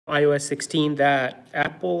iOS 16 that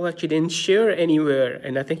Apple actually didn't share anywhere.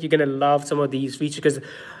 And I think you're going to love some of these features because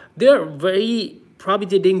they're probably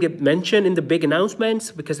they didn't get mentioned in the big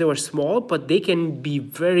announcements because they were small, but they can be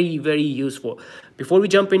very, very useful. Before we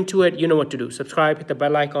jump into it, you know what to do. Subscribe, hit the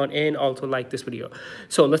bell icon, and also like this video.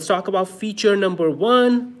 So let's talk about feature number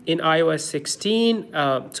 1 in iOS 16.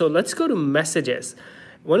 So let's go to messages.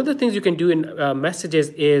 One of the things you can do in messages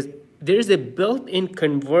is there's a built-in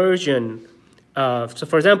conversion. So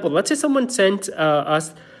for example, let's say someone sent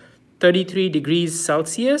us 33 degrees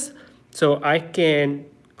Celsius. So I can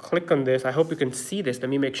click on this. I hope you can see this. Let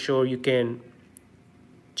me make sure you can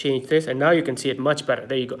change this, and now you can see it much better.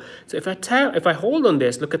 There you go. So if I hold on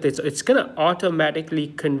this, look at this. So it's gonna automatically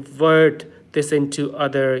convert this into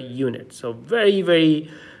other units. So very, very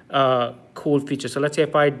cool feature. So let's say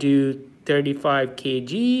if I do 35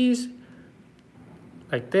 kgs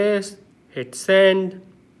like this, hit send,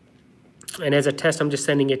 and as a test, I'm just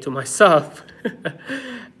sending it to myself.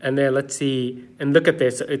 And then let's see, and look at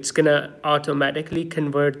this. It's gonna automatically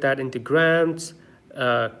convert that into grams,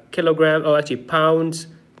 kilograms, oh, actually pounds,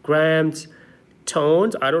 grams,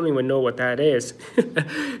 tones. I don't even know what that is.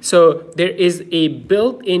 So there is a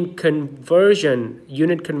built-in conversion,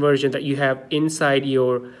 unit conversion that you have inside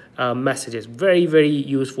your messages. Very, very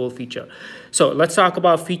useful feature. So let's talk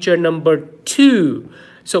about feature number 2.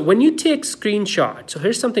 So when you take screenshots, so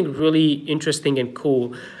here's something really interesting and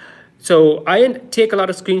cool. So I take a lot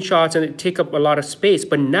of screenshots and it take up a lot of space,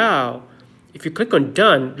 but now if you click on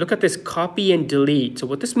done, look at this copy and delete. So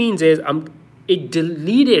what this means is it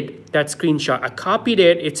deleted that screenshot. I copied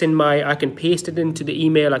it, it's in I can paste it into the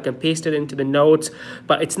email, I can paste it into the notes,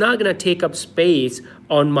 but it's not gonna take up space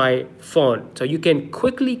on my phone. So you can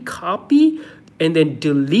quickly copy and then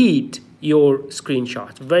delete your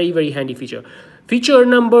screenshots. Very, very handy feature. Feature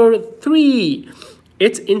number 3.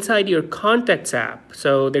 It's inside your contacts app.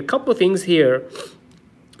 So there are a couple of things here.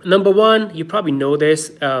 Number 1, you probably know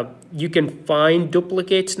this. You can find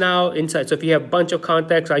duplicates now inside. So if you have a bunch of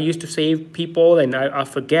contacts, I used to save people and I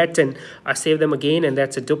forget and I save them again, and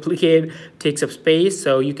that's a duplicate, takes up space,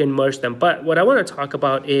 so you can merge them. But what I want to talk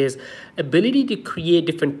about is ability to create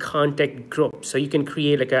different contact groups. So you can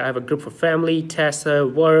create, like I have a group for family, Tessa,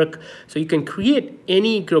 work. So you can create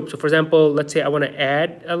any group. So for example, let's say I want to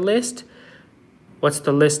add a list. What's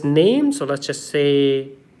the list name? So let's just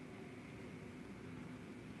say,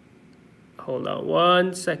 hold on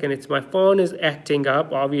one second. My phone is acting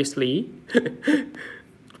up, obviously.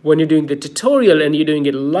 When you're doing the tutorial and you're doing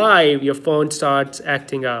it live, your phone starts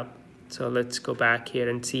acting up. So let's go back here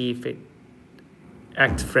and see if it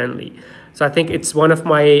acts friendly. So I think it's one of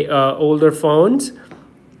my older phones,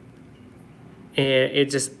 and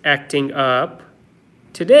it's just acting up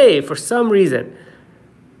today for some reason.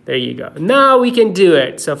 There you go. Now we can do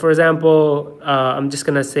it. So for example, I'm just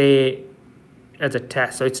gonna say as a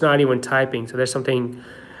test. So it's not even typing. So there's something.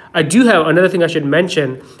 I do have another thing I should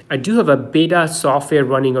mention. I do have a beta software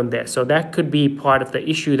running on this. So that could be part of the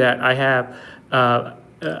issue that I have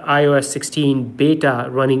iOS 16 beta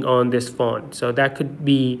running on this phone. So that could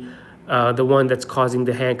be the one that's causing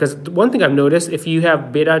the hang. Because one thing I've noticed, if you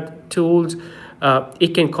have beta tools,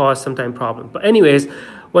 it can cause sometimes problem. But anyways,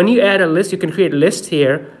 when you add a list, you can create a list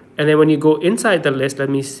here. And then when you go inside the list, let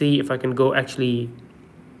me see if I can actually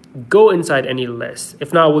go inside any list.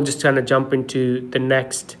 If not, we'll just kind of jump into the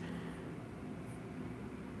next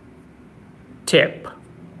tip.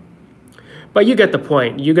 But you get the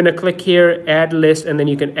point. You're gonna click here, add list, and then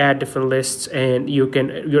you can add different lists, and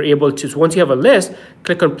you're able to. So once you have a list,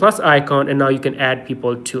 click on plus icon, and now you can add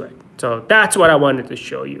people to it. So that's what I wanted to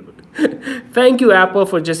show you. Thank you, Apple,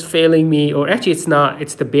 for just failing me. Or actually, it's not.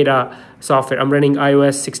 It's the beta software. I'm running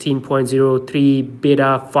iOS 16.03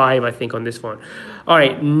 beta 5, I think, on this phone. All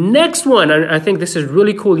right, next one. I think this is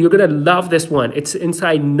really cool. You're gonna love this one. It's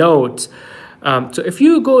inside Notes. So if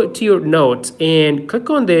you go to your Notes and click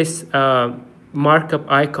on this markup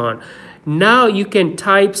icon, now you can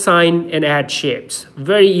type, sign, and add shapes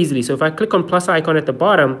very easily. So if I click on plus icon at the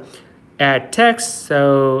bottom, add text.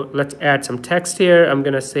 So let's add some text here. I'm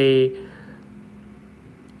gonna say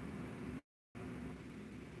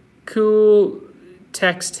cool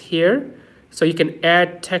text here. So you can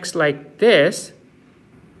add text like this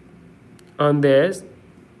on this,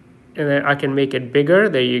 and then I can make it bigger.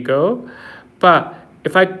 There you go. But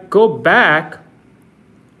if I go back,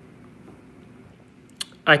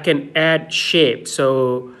 I can add shape.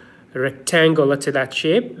 So rectangle, let's say that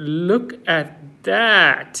shape. Look at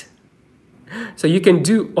that. So you can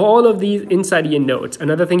do all of these inside your notes.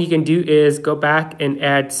 Another thing you can do is go back and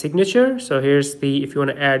add signature. So here's if you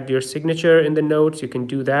want to add your signature in the notes, you can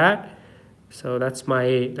do that. So that's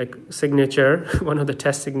my like signature, one of the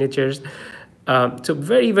test signatures. So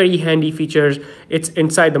very, very handy features. It's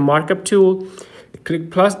inside the markup tool.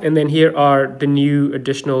 Click plus, and then here are the new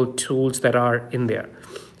additional tools that are in there.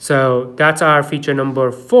 So that's our feature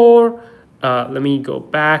number 4. Let me go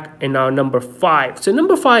back, and now number 5. So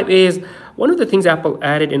number 5 is one of the things Apple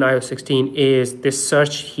added in iOS 16 is this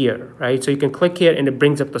search here, right? So you can click here and it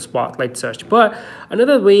brings up the Spotlight search. But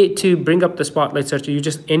another way to bring up the Spotlight search, you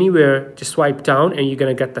just anywhere, just swipe down and you're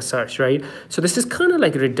gonna get the search, right? So this is kind of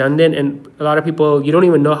like redundant, and a lot of people, you don't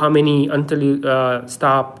even know how many until you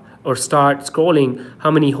stop or start scrolling,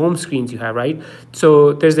 how many home screens you have, right?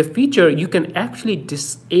 So there's a feature you can actually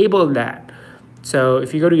disable that. So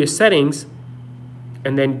if you go to your settings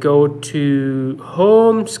and then go to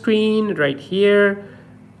home screen right here,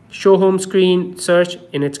 show home screen search,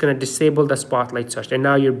 and it's going to disable the Spotlight search. And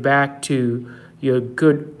now you're back to your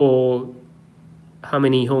good old how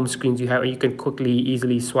many home screens you have, and you can quickly,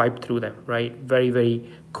 easily swipe through them, right? Very, very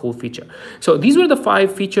cool feature. So these were the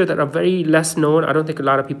 5 features that are very less known. I don't think a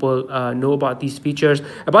lot of people know about these features.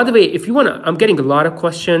 And by the way, if you want to, I'm getting a lot of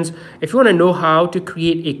questions. If you want to know how to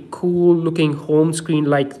create a cool looking home screen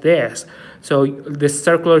like this, so this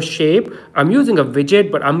circular shape, I'm using a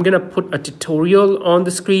widget, but I'm going to put a tutorial on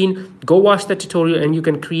the screen. Go watch the tutorial and you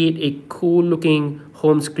can create a cool looking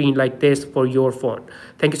home screen like this for your phone.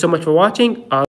 Thank you so much for watching.